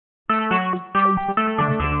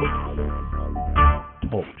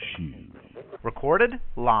Talk Show. Recorded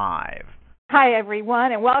live. Hi,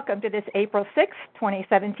 everyone, and welcome to this April 6,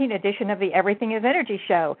 2017 edition of the Everything is Energy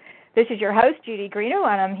Show. This is your host, Judy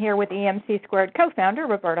Greeno, and I'm here with EMC2 co-founder,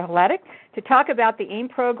 Roberta Hladek, to talk about the AIM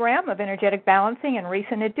program of energetic balancing and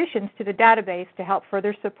recent additions to the database to help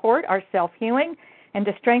further support our self-healing and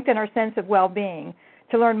to strengthen our sense of well-being.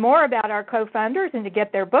 To learn more about our co-founders and to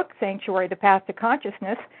get their book, Sanctuary, The Path to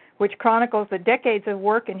Consciousness, which chronicles the decades of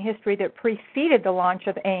work and history that preceded the launch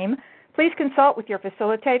of AIM, please consult with your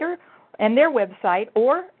facilitator and their website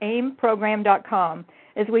or aimprogram.com.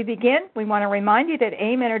 As we begin, we want to remind you that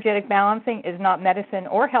AIM energetic balancing is not medicine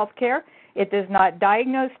or healthcare. It does not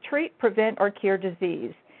diagnose, treat, prevent, or cure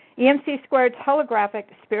disease. EMC2's holographic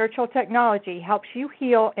spiritual technology helps you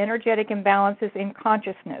heal energetic imbalances in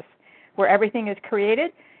consciousness, where everything is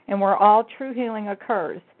created and where all true healing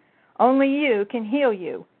occurs. Only you can heal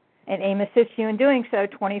you, and AIM assists you in doing so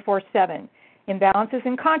 24/7. Imbalances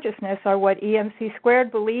in consciousness are what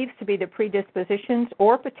EMC2 believes to be the predispositions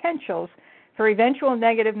or potentials for eventual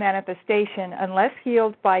negative manifestation unless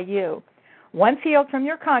healed by you. Once healed from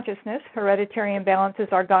your consciousness, hereditary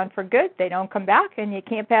imbalances are gone for good. They don't come back, and you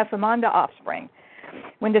can't pass them on to offspring.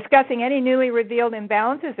 When discussing any newly revealed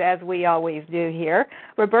imbalances, as we always do here,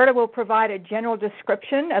 Roberta will provide a general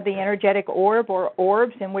description of the energetic orb or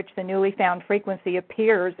orbs in which the newly found frequency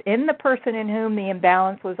appears in the person in whom the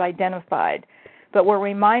imbalance was identified. But we're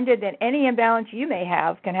reminded that any imbalance you may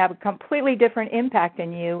have can have a completely different impact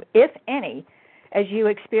in you, if any, as you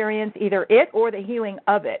experience either it or the healing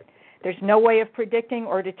of it. There's no way of predicting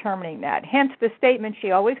or determining that. Hence the statement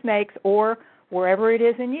she always makes, or wherever it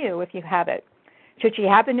is in you if you have it. Should she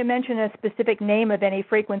happen to mention a specific name of any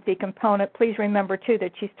frequency component, please remember, too,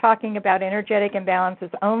 that she's talking about energetic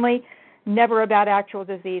imbalances only, never about actual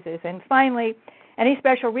diseases. And finally, any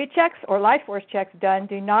special rechecks or life force checks done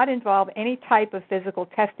do not involve any type of physical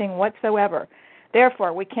testing whatsoever.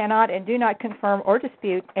 Therefore, we cannot and do not confirm or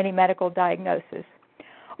dispute any medical diagnosis.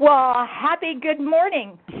 Well, happy good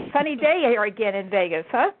morning. Sunny day here again in Vegas,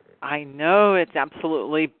 huh? I know, it's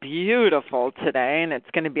absolutely beautiful today, and it's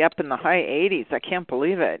going to be up in the high 80s. I can't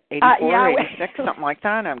believe it. 84, 86, something like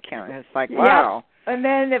that. I'm counting. It's like, wow. Yeah. And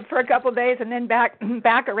then for a couple of days, and then back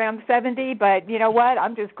around 70. But you know what?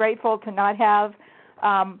 I'm just grateful to not have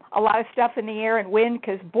a lot of stuff in the air and wind,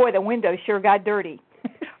 because, boy, the windows sure got dirty.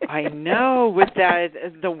 I know, with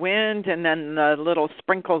the wind and then the little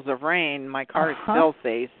sprinkles of rain, my car is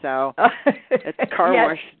filthy, so it's car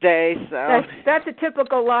wash day. So that's a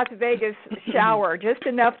typical Las Vegas shower, just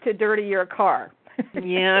enough to dirty your car.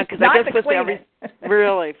 Yeah, because I guess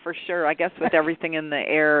really, for sure, I guess with everything in the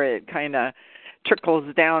air, it kind of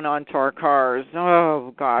trickles down onto our cars.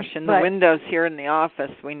 Oh, gosh, and the windows here in the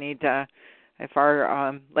office, we need to, if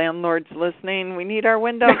our landlord's listening, we need our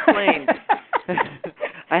windows cleaned.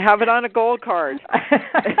 I have it on a gold card.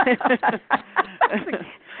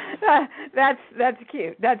 That's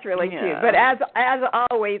cute. That's really cute. But as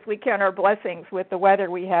always, we count our blessings with the weather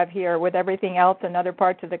we have here, with everything else in other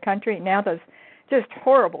parts of the country. Now those just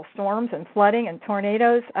horrible storms and flooding and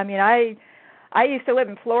tornadoes. I mean, I used to live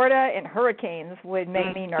in Florida, and hurricanes would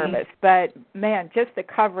make me nervous. But man, just the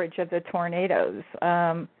coverage of the tornadoes.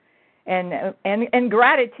 And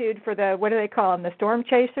gratitude for the, what do they call them, the storm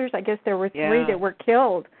chasers? I guess there were 3 that were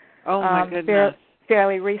killed. Oh, my goodness.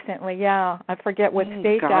 Fairly recently, yeah. I forget what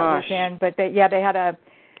state that was in, but they had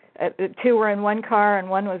 2 were in one car and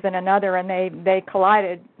 1 was in another, and they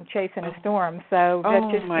collided chasing a storm. So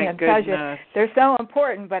that just tells you they're so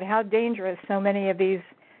important, but how dangerous so many of these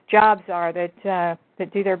jobs are that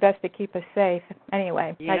do their best to keep us safe.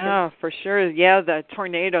 Anyway. Yeah, for sure. Yeah, the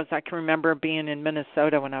tornadoes. I can remember being in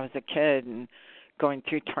Minnesota when I was a kid and going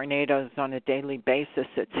through tornadoes on a daily basis.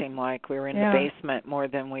 It seemed like we were in the basement more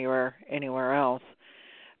than we were anywhere else.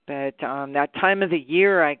 But that time of the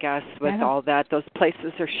year, I guess, with all that, those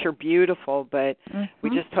places are sure beautiful, but we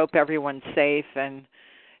just hope everyone's safe, and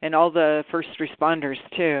all the first responders,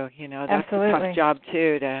 too. You know, that's a tough job,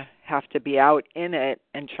 too, to have to be out in it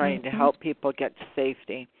and trying to help people get to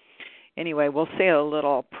safety. Anyway, we'll say a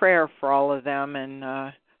little prayer for all of them and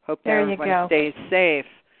hope that everyone stays safe.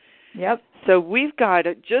 Yep. So we've got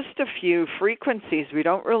just a few frequencies. We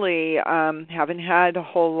don't really haven't had a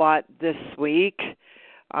whole lot this week.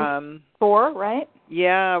 4, right?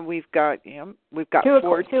 Yeah, we've got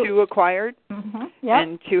 4, 2 acquired,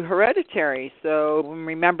 and 2 hereditary. So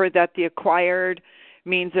remember that the acquired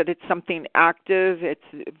means that it's something active. It's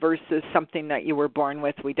versus something that you were born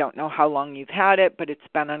with. We don't know how long you've had it, but it's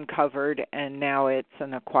been uncovered, and now it's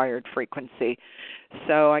an acquired frequency.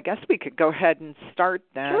 So I guess we could go ahead and start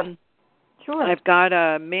then. Sure. I've got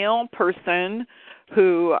a male person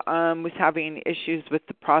who was having issues with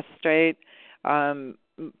the prostate,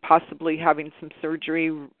 possibly having some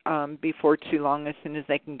surgery before too long as soon as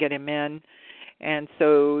they can get him in. And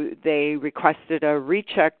so they requested a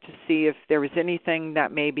recheck to see if there was anything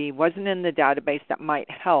that maybe wasn't in the database that might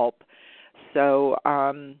help. So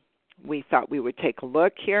we thought we would take a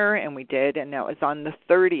look here, and we did, and that was on the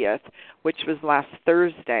 30th, which was last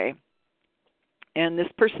Thursday. And this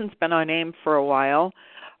person's been on AIM for a while.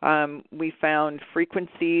 We found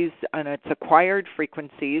frequencies, and it's acquired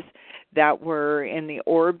frequencies, that were in the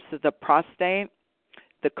orbs of the prostate,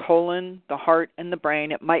 the colon, the heart, and the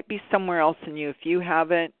brain. It might be somewhere else in you if you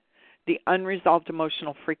have it. The unresolved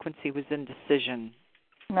emotional frequency was indecision.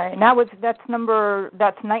 Right, and that's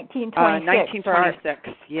 1926.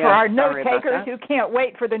 1926, yeah. For our note takers who can't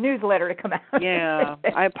wait for the newsletter to come out. Yeah,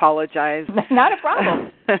 I apologize. Not a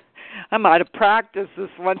problem. I'm out of practice this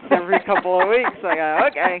once every couple of weeks. I go,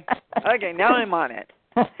 okay, now I'm on it.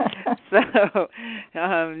 So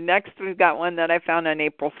next we've got one that I found on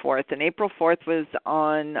April 4th. And April 4th was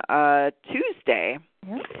on Tuesday.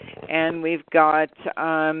 Yep. And we've got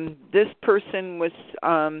this person was,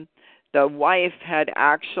 the wife had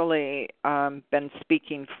actually been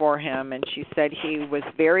speaking for him, and she said he was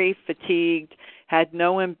very fatigued, had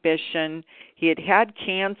no ambition. He had had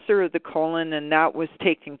cancer of the colon, and that was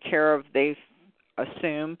taken care of, they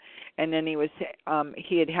assume. And then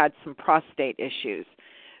he had had some prostate issues.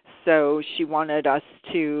 So she wanted us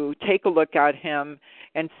to take a look at him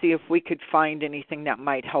and see if we could find anything that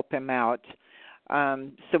might help him out.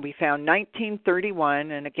 So we found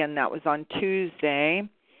 1931, and again, that was on Tuesday.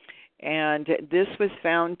 And this was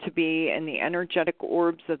found to be in the energetic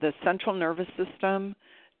orbs of the central nervous system,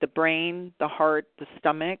 the brain, the heart, the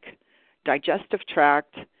stomach, digestive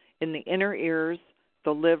tract, in the inner ears,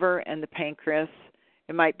 the liver, and the pancreas.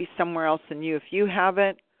 It might be somewhere else in you. If you have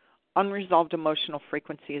it, unresolved emotional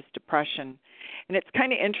frequency is depression. And it's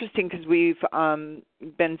kind of interesting because we've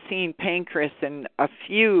been seeing pancreas in a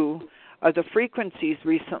few of the frequencies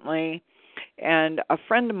recently. And a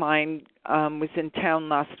friend of mine was in town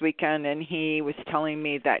last weekend, and he was telling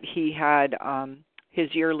me that he had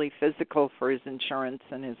his yearly physical for his insurance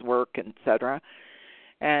and his work, etc.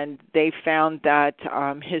 And they found that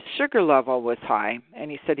his sugar level was high,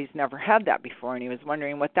 and he said he's never had that before, and he was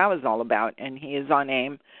wondering what that was all about, and he is on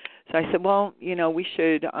AIM. So I said, well, we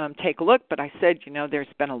should take a look. But I said, there's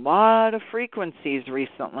been a lot of frequencies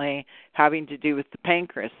recently having to do with the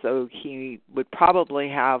pancreas, so he would probably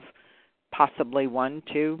have possibly 1,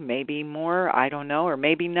 2, maybe more, I don't know, or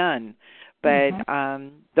maybe none. But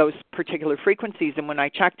those particular frequencies, and when I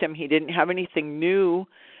checked him, he didn't have anything new,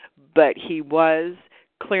 but he was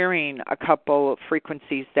clearing a couple of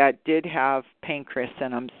frequencies that did have pancreas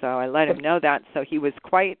in them. So I let him know that. So he was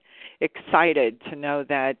quite excited to know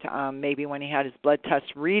that maybe when he had his blood test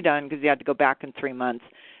redone, because he had to go back in 3 months,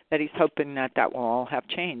 that he's hoping that will all have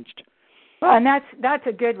changed. Well, and that's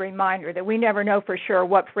a good reminder that we never know for sure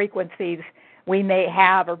what frequencies we may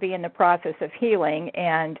have or be in the process of healing.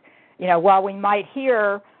 And, while we might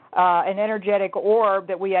hear an energetic orb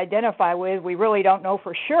that we identify with, we really don't know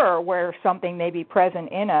for sure where something may be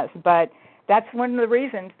present in us. But that's one of the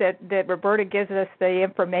reasons that Roberta gives us the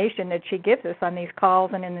information that she gives us on these calls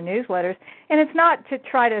and in the newsletters. And it's not to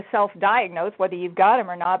try to self-diagnose whether you've got them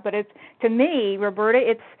or not, but it's, to me, Roberta,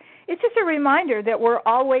 it's just a reminder that we're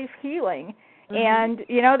always healing. And,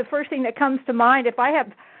 the first thing that comes to mind, if I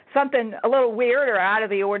have something a little weird or out of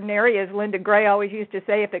the ordinary, as Linda Gray always used to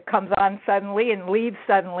say, if it comes on suddenly and leaves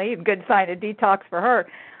suddenly, a good sign of detox for her,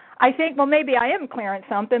 I think, well, maybe I am clearing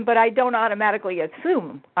something, but I don't automatically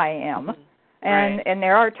assume I am. And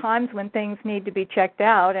there are times when things need to be checked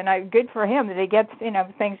out, and good for him that he gets,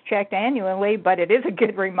 things checked annually, but it is a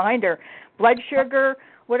good reminder. Blood sugar,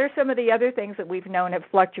 what are some of the other things that we've known have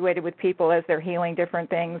fluctuated with people as they're healing different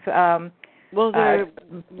things? Well,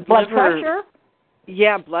 blood pressure?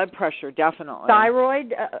 Yeah, blood pressure, definitely.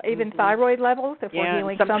 Thyroid, even thyroid levels, if we're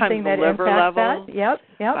healing something that impacts that.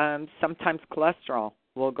 Yep. Sometimes cholesterol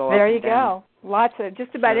will go up. There you go. Lots of,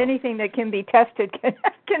 just about anything that can be tested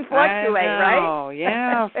can fluctuate, right? Oh,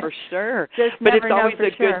 yeah, for sure. But it's always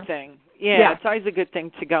a good thing. Yeah, it's always a good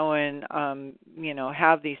thing to go and,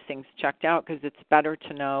 have these things checked out, because it's better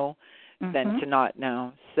to know than to not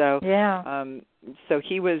know. So, so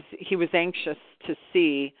he was anxious to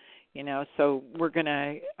see, so we're going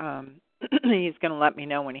to he's going to let me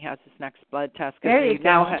know when he has his next blood test. There you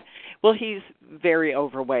go. He's very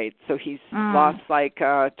overweight, so he's lost like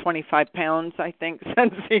 25 pounds, I think,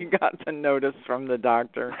 since he got the notice from the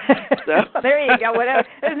doctor. So there you go. Whatever.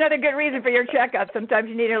 There's another good reason for your checkup. Sometimes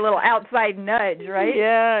you need a little outside nudge, right?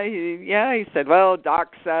 Yeah, he said, well,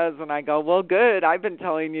 Doc says, and I go, well, good. I've been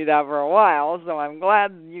telling you that for a while, so I'm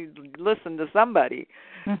glad you listened to somebody.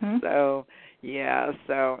 Mm-hmm. So, yeah,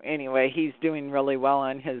 so anyway, he's doing really well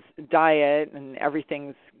on his diet, and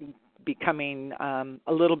everything's becoming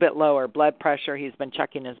a little bit lower. Blood pressure, he's been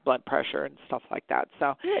checking his blood pressure and stuff like that.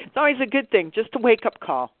 So it's always a good thing, just a wake-up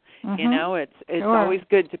call. Mm-hmm. You know, it's sure. Always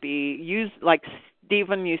good to be used, like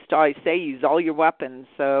Stephen used to always say, use all your weapons.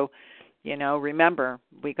 So, you know, remember,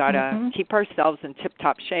 we got to keep ourselves in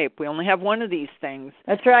tip-top shape. We only have one of these things.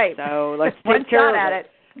 That's right. So let's take care of it. One shot at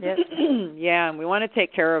it. Yes. Yeah, and we want to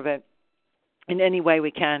take care of it in any way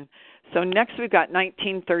we can. So next we've got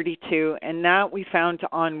 1932, and that we found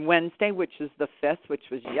on Wednesday, which is the 5th, which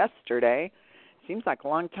was yesterday. Seems like a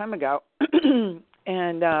long time ago.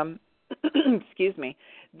 And, excuse me,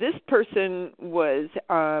 this person was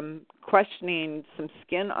questioning some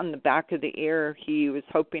skin on the back of the ear. He was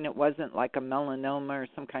hoping it wasn't like a melanoma or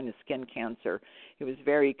some kind of skin cancer. He was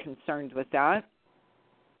very concerned with that.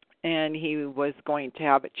 And he was going to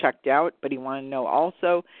have it checked out, but he wanted to know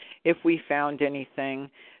also if we found anything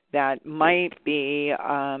that might be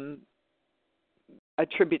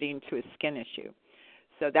attributing to a skin issue.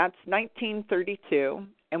 So that's 1932,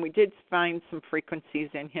 and we did find some frequencies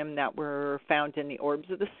in him that were found in the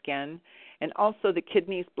orbs of the skin, and also the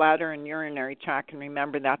kidneys, bladder, and urinary tract. And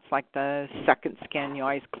remember, that's like the second skin. You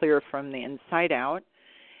always clear from the inside out.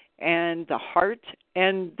 And the heart,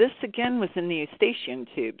 and this again was in the eustachian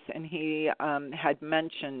tubes, and he had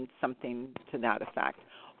mentioned something to that effect.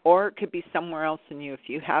 Or it could be somewhere else in you if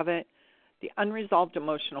you have it. The unresolved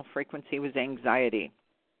emotional frequency was anxiety.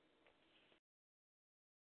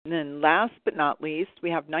 And then last but not least,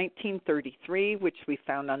 we have 1933, which we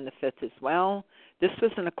found on the 5th as well. This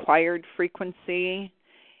was an acquired frequency,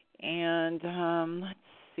 and let's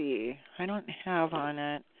see, I don't have on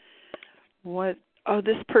it what. Oh,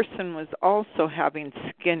 this person was also having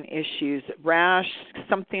skin issues, rash,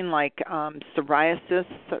 something like psoriasis,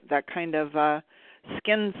 that kind of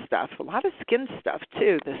skin stuff. A lot of skin stuff,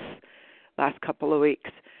 too, this last couple of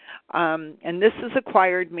weeks. And this is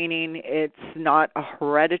acquired, meaning it's not a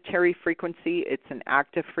hereditary frequency. It's an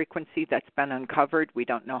active frequency that's been uncovered. We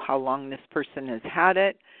don't know how long this person has had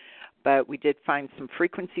it, but we did find some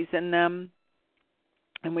frequencies in them.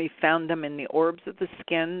 And we found them in the orbs of the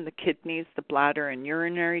skin, the kidneys, the bladder, and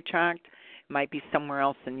urinary tract. It might be somewhere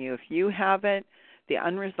else in you if you have it. The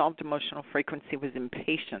unresolved emotional frequency was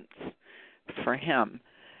impatience for him.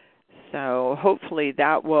 So hopefully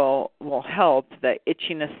that will help, the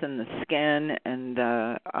itchiness in the skin and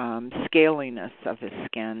the scaliness of his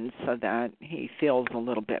skin, so that he feels a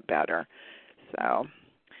little bit better. So...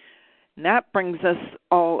 And that brings us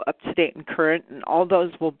all up to date and current, and all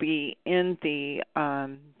those will be in the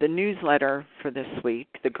newsletter for this week.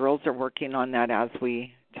 The girls are working on that as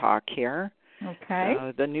we talk here. Okay.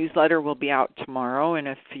 The newsletter will be out tomorrow, and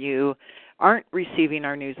if you aren't receiving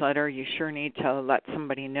our newsletter, you sure need to let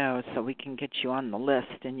somebody know so we can get you on the list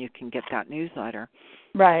and you can get that newsletter.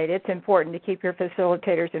 Right. It's important to keep your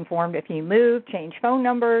facilitators informed. If you move, change phone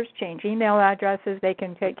numbers, change email addresses, they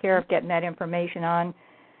can take care of getting that information on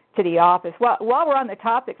to the office. Well, while we're on the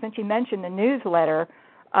topic, since you mentioned the newsletter,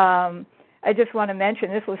 I just want to mention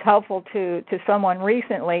this was helpful to someone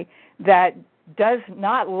recently that does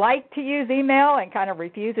not like to use email and kind of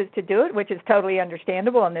refuses to do it, which is totally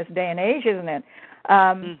understandable in this day and age, isn't it?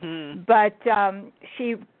 But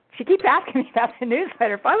she keeps asking me about the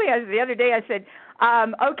newsletter. Finally, the other day I said,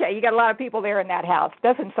 okay, you got a lot of people there in that house.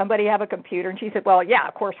 Doesn't somebody have a computer? And she said, well, yeah,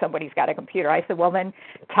 of course somebody's got a computer. I said, well, then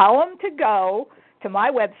tell them to go to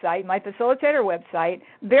my website, my facilitator website.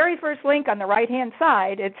 Very first link on the right-hand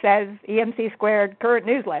side, it says EMC Squared Current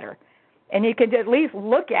Newsletter. And you can at least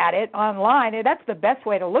look at it online. And that's the best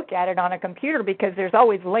way to look at it on a computer, because there's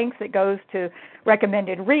always links that goes to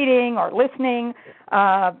recommended reading or listening,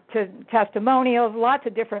 to testimonials, lots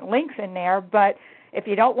of different links in there. But if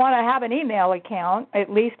you don't want to have an email account,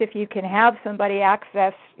 at least if you can have somebody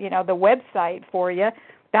access, the website for you,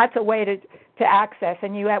 that's a way to access.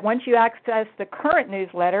 And once you access the current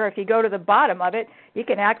newsletter, if you go to the bottom of it, you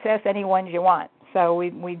can access any ones you want. So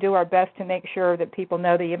we do our best to make sure that people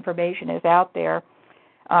know the information is out there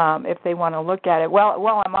if they want to look at it. Well,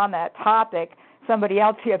 while I'm on that topic, somebody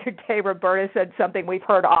else the other day, Roberta, said something we've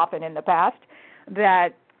heard often in the past, that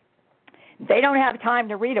they don't have time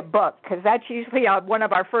to read a book, because that's usually one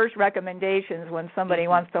of our first recommendations when somebody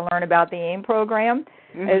wants to learn about the AIM program,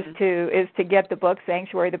 is to get the book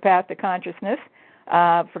Sanctuary: The Path to Consciousness.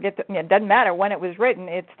 It doesn't matter when it was written;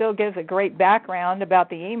 it still gives a great background about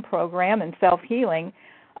the AIM program and self-healing.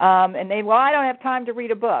 I don't have time to read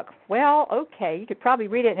a book. Well, okay, you could probably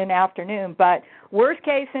read it in an afternoon, but worst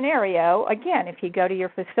case scenario, again, if you go to your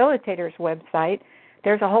facilitator's website,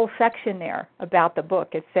 there's a whole section there about the book.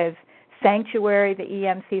 It says Sanctuary, the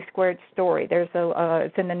EMC2 story.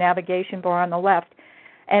 It's in the navigation bar on the left.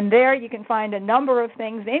 And there you can find a number of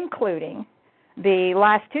things, including the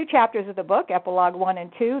last 2 chapters of the book, Epilogue 1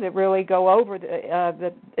 and 2, that really go over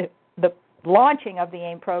the launching of the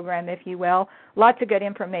AIM program, if you will. Lots of good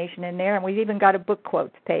information in there, and we've even got a book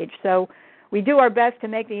quotes page. So we do our best to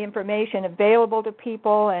make the information available to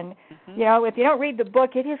people. And, if you don't read the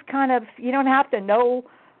book, it is kind of, you don't have to know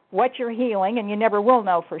what you're healing, and you never will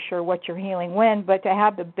know for sure what you're healing when, but to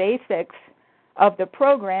have the basics of the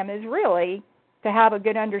program is really to have a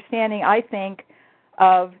good understanding, I think,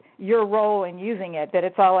 of your role in using it, that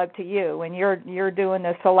it's all up to you, and you're doing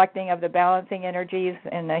the selecting of the balancing energies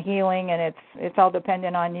and the healing, and it's all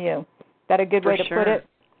dependent on you. Is that a good way to put it?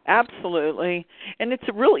 Absolutely. And it's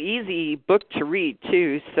a real easy book to read,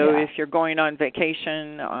 too. So if you're going on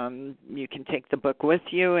vacation, you can take the book with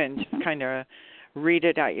you and just kind of read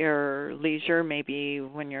it at your leisure, maybe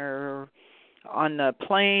when you're on the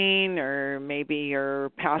plane, or maybe you're a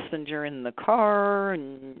passenger in the car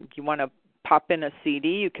and you want to pop in a CD,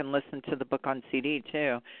 you can listen to the book on CD,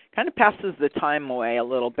 too. Kind of passes the time away a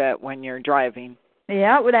little bit when you're driving.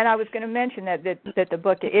 Yeah, well, then I was going to mention that the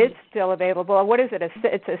book is still available. What is it?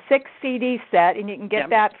 It's a 6 CD set, and you can get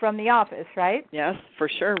that from the office, right? Yes, for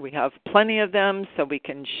sure. We have plenty of them, so we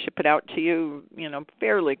can ship it out to you,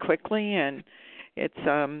 fairly quickly. And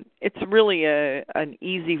it's really an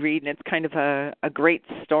easy read, and it's kind of a great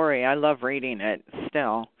story. I love reading it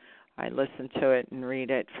still. I listen to it and read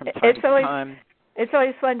it from time to time. It's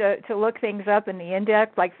always fun to look things up in the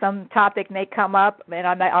index, like some topic may come up,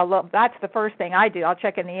 and that's the first thing I do. I'll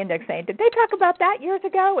check in the index saying, did they talk about that years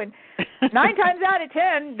ago? And 9 times out of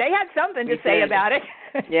 10, they had something to say about it.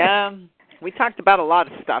 Yeah, we talked about a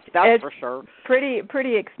lot of stuff, that's for sure.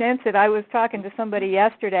 Pretty extensive. I was talking to somebody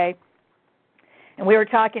yesterday, and we were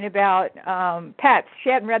talking about pets. She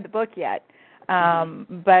hadn't read the book yet.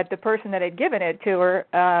 But the person that had given it to her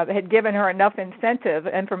had given her enough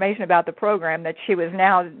information about the program that she was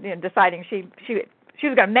now deciding she was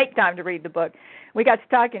going to make time to read the book. We got to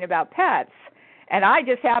talking about pets, and I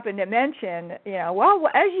just happened to mention, well,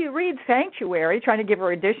 as you read Sanctuary, trying to give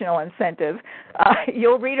her additional incentive,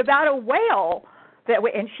 you'll read about a whale.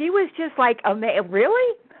 And she was just like,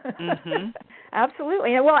 really?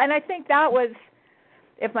 Absolutely. Well, and I think that was,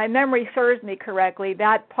 if my memory serves me correctly,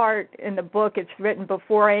 that part in the book, it's written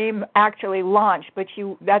before AIM actually launched, but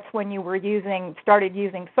that's when you were started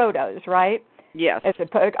using photos, right? Yes.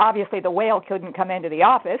 Obviously, the whale couldn't come into the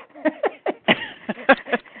office.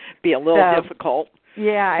 Be a little difficult.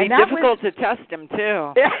 Yeah. Be difficult to test him,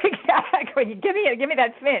 too. Exactly. Give me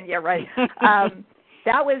that fin. Yeah, right.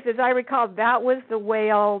 That was, as I recall, that was the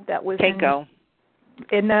whale that was Keiko.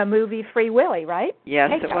 In the movie Free Willy, right?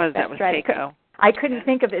 Yes, Keiko. It was. That was right. Keiko. I couldn't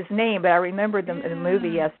think of his name, but I remembered the movie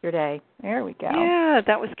yesterday. There we go. Yeah,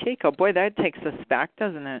 that was Keiko. Boy, that takes us back,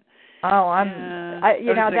 doesn't it? Oh, that's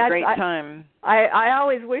a great time. I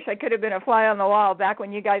always wish I could have been a fly on the wall back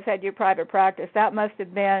when you guys had your private practice. That must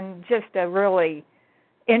have been just a really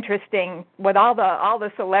interesting, with all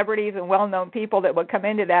the celebrities and well-known people that would come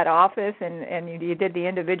into that office, and you did the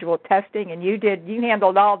individual testing, and you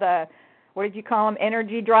handled all the, what did you call them?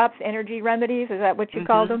 Energy drops, energy remedies. Is that what you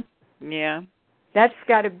called them? Yeah. That's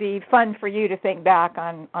got to be fun for you to think back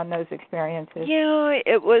on those experiences. Yeah,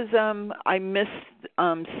 it was. I missed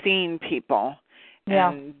seeing people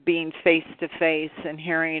and being face to face and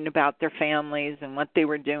hearing about their families and what they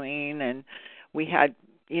were doing. And we had,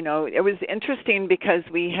 it was interesting because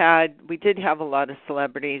we did have a lot of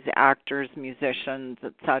celebrities, actors, musicians,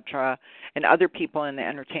 etc., and other people in the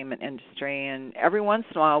entertainment industry. And every once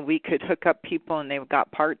in a while, we could hook up people, and they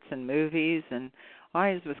got parts in movies and.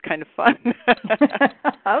 It was kind of fun.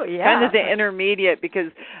 Oh, yeah. Kind of the intermediate, because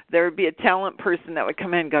there would be a talent person that would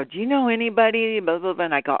come in and go, do you know anybody? Blah, blah, blah.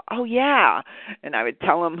 And I go, oh, yeah. And I would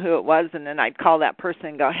tell them who it was, and then I'd call that person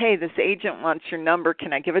and go, hey, this agent wants your number.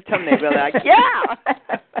 Can I give it to them? They'd be like, yeah.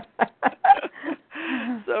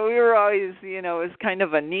 So we were always, it was kind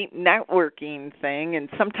of a neat networking thing. And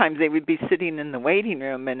sometimes they would be sitting in the waiting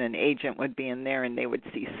room, and an agent would be in there, and they would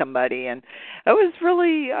see somebody. And it was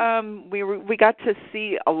really, we got to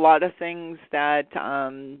see a lot of things that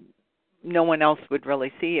no one else would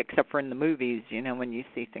really see except for in the movies, when you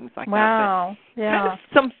see things like wow. that. But yeah. kind of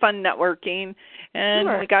some fun networking, and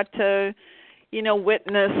sure. we got to,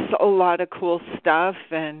 witness a lot of cool stuff,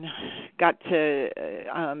 and got to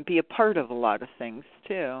be a part of a lot of things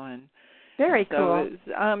too. And very so cool. it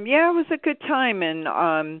was a good time in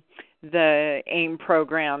the AIM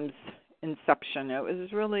program's inception. It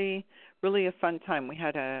was really, really a fun time. We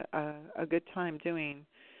had a good time doing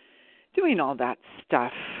all that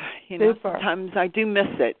stuff. Super. Sometimes I do miss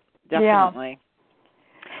it, definitely. Yeah.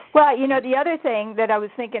 Well, the other thing that I was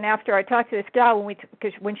thinking after I talked to this gal,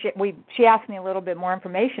 when she asked me a little bit more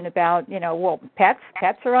information about,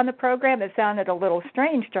 pets are on the program. It sounded a little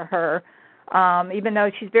strange to her, even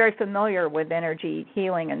though she's very familiar with energy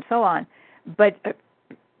healing and so on. But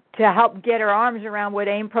to help get her arms around what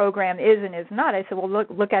AIM program is and is not, I said, well,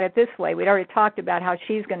 look at it this way. We'd already talked about how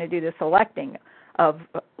she's going to do the selecting of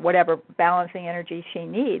whatever balancing energy she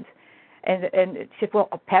needs. And she said, well,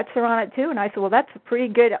 pets are on it too. And I said, well, that's a pretty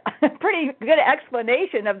good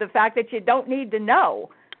explanation of the fact that you don't need to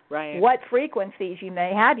know what frequencies you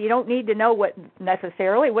may have. You don't need to know what's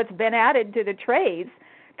been added to the trays,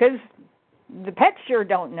 because the pets sure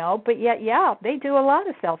don't know. But yet, they do a lot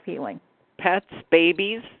of self-healing. Pets,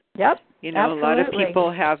 babies. Yep. A absolutely. lot of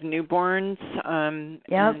people have newborns,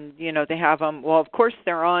 yep. and, they have them. Well, of course,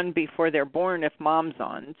 they're on before they're born if mom's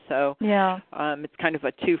on. So it's kind of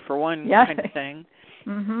a 2-for-1 kind of thing.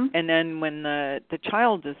 Mm-hmm. And then when the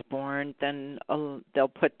child is born, then they'll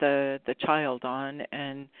put the child on.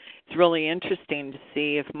 And it's really interesting to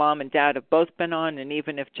see if mom and dad have both been on, and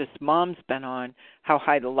even if just mom's been on, how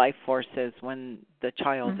high the life force is when the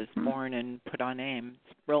child is born and put on AIM.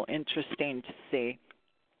 It's real interesting to see.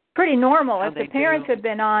 Pretty normal if the parents have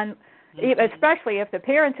been on, especially if the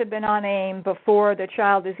parents have been on AIM before the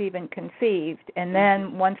child is even conceived, and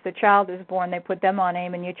then once the child is born, they put them on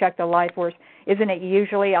AIM, and you check the life force. Isn't it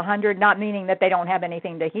usually 100? Not meaning that they don't have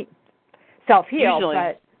anything to self-heal,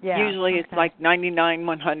 but usually it's like 99,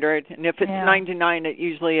 100, and if it's 99, it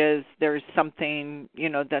usually is there's something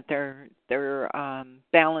that they're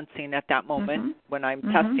balancing at that moment when I'm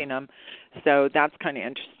testing them. So that's kind of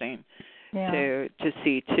interesting. To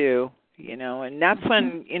see too, and that's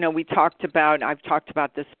when I've talked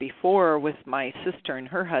about this before with my sister and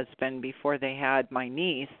her husband before they had my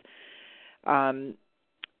niece.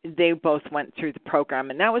 They both went through the program,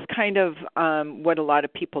 and that was kind of what a lot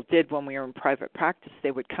of people did when we were in private practice.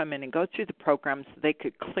 They would come in and go through the program so they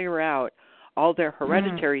could clear out all their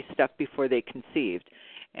hereditary stuff before they conceived.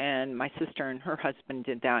 And my sister and her husband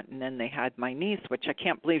did that, and then they had my niece, which I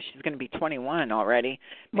can't believe she's going to be 21 already.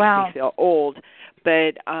 Makes me feel old.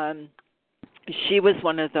 But she was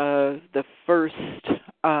one of the first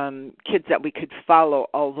kids that we could follow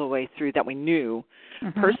all the way through that we knew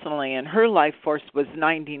personally. And her life force was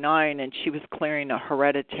 99, and she was clearing a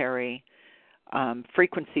hereditary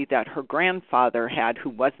frequency that her grandfather had, who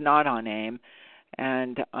was not on AIM.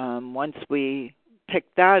 And once we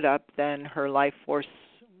picked that up, then her life force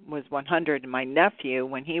was 100. And my nephew,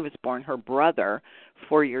 when he was born, her brother,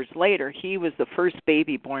 4 years later, he was the first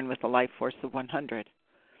baby born with a life force of 100.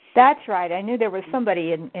 That's right. I knew there was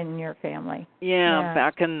somebody in your family. Yeah,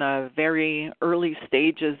 back in the very early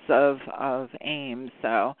stages of AIM.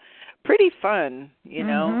 So pretty fun,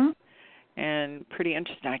 and pretty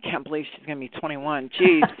interesting. I can't believe she's going to be 21.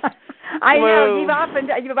 Jeez. I know.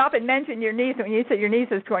 You've often mentioned your niece. When you said your niece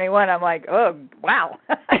is 21, I'm like, oh, wow.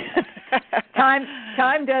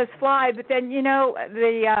 Time does fly, but then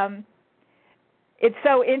it's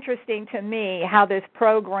so interesting to me how this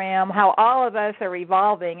program, how all of us are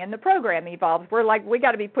evolving, and the program evolves. We're like, we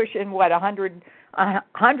got to be pushing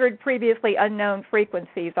 100 previously unknown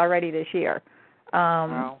frequencies already this year.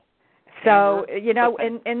 Wow. So,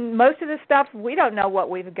 and most of the stuff, we don't know what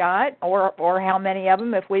we've got or how many of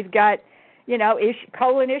them. If we've got,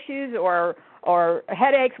 colon issues or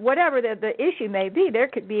headaches, whatever the issue may be, there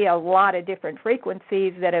could be a lot of different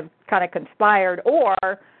frequencies that have kind of conspired, or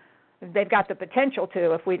they've got the potential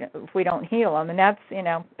to if we don't heal them. And that's,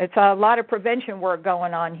 it's a lot of prevention work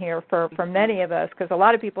going on here for many of us, because a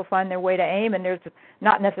lot of people find their way to AIM and there's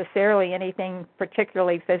not necessarily anything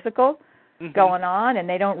particularly physical going on, and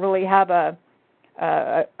they don't really have a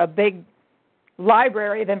big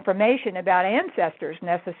library of information about ancestors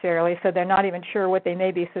necessarily, so they're not even sure what they may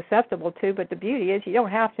be susceptible to. But the beauty is you don't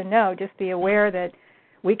have to know. Just be aware that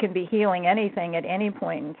we can be healing anything at any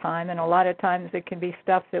point in time, and a lot of times it can be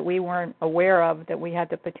stuff that we weren't aware of, that we had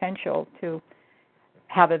the potential to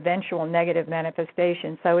have eventual negative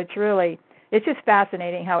manifestations. So it's just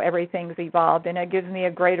fascinating how everything's evolved, and it gives me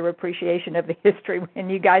a greater appreciation of the history when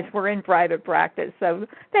you guys were in private practice. So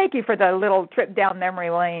thank you for the little trip down memory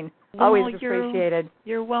lane. Always appreciated.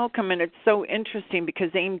 You're welcome, and it's so interesting because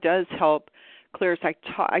AIM does help clears.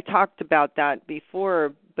 I talked about that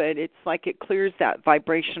before, but it's like it clears that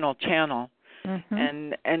vibrational channel,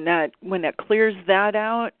 and that when it clears that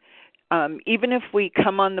out, even if we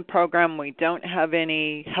come on the program, we don't have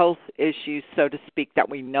any health issues, so to speak, that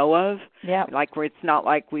we know of. Yeah. Like where it's not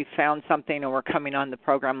like we found something and we're coming on the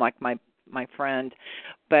program like my friend,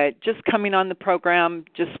 but just coming on the program,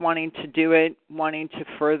 just wanting to do it, wanting to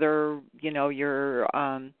further, your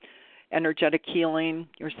energetic healing,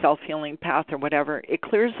 your self-healing path or whatever, it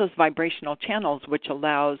clears those vibrational channels, which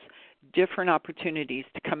allows different opportunities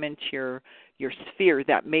to come into your sphere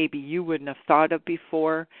that maybe you wouldn't have thought of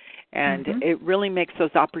before. And it really makes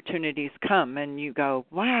those opportunities come, and you go,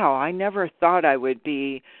 wow, I never thought I would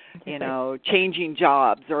be, changing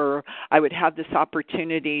jobs, or I would have this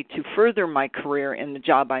opportunity to further my career in the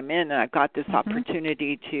job I'm in, and I've got this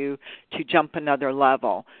opportunity to jump another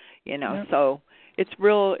level, So it's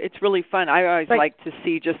really fun. I always like to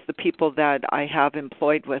see just the people that I have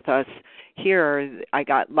employed with us here.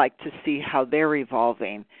 Like to see how they're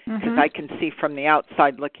evolving, because I can see from the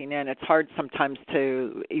outside looking in. It's hard sometimes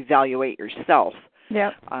to evaluate yourself.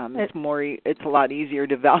 Yeah, it's a lot easier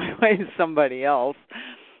to evaluate somebody else.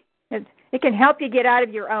 It can help you get out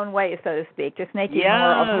of your own way, so to speak, just make you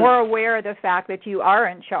more aware of the fact that you are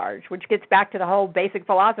in charge, which gets back to the whole basic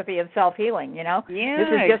philosophy of self-healing, Yeah, this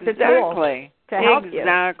is just a tool to help you.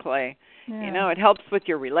 Exactly. Yeah. It helps with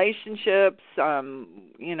your relationships,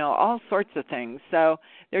 all sorts of things. So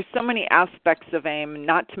there's so many aspects of AIM,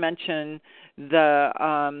 not to mention the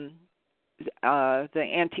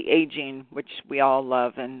anti-aging, which we all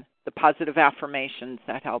love, and the positive affirmations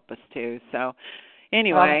that help us too. So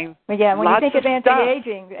anyway, when you think of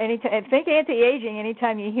anti-aging,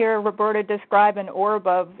 anytime you hear Roberta describe an orb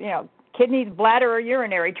of, kidneys, bladder, or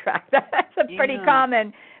urinary tract, that's a pretty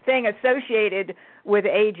common thing associated with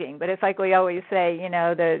aging. But it's like we always say,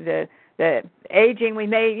 the aging,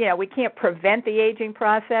 we can't prevent the aging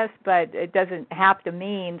process, but it doesn't have to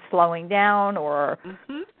mean slowing down or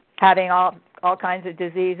having all kinds of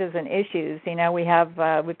diseases and issues.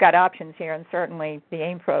 We've got options here, and certainly the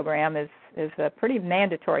AIM program is a pretty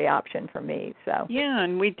mandatory option for me. So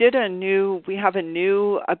and we have a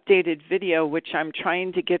new updated video, which I'm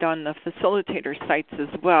trying to get on the facilitator sites as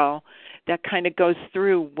well, that kind of goes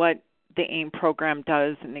through what the AIM program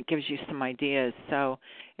does, and it gives you some ideas. So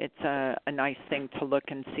it's a nice thing to look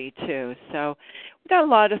and see too. So we've got a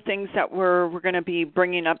lot of things that we're going to be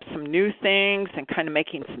bringing up, some new things and kind of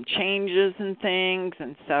making some changes and things,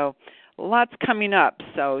 and so lots coming up.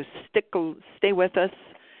 So stay with us,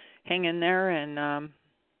 hang in there, and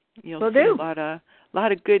you'll see a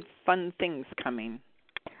lot of good, fun things coming.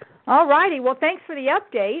 All righty. Well, thanks for the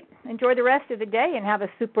update. Enjoy the rest of the day and have a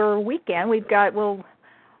super weekend.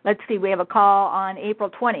 Let's see, we have a call on April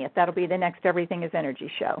 20th. That'll be the next Everything is Energy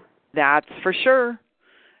show. That's for sure.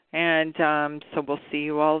 And so we'll see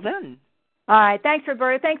you all then. All right. Thanks,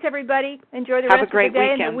 Roberta. Thanks, everybody. Enjoy the rest of the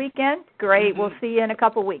day and the weekend. Great. We'll see you in a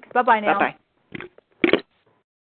couple weeks. Bye-bye now. Bye-bye.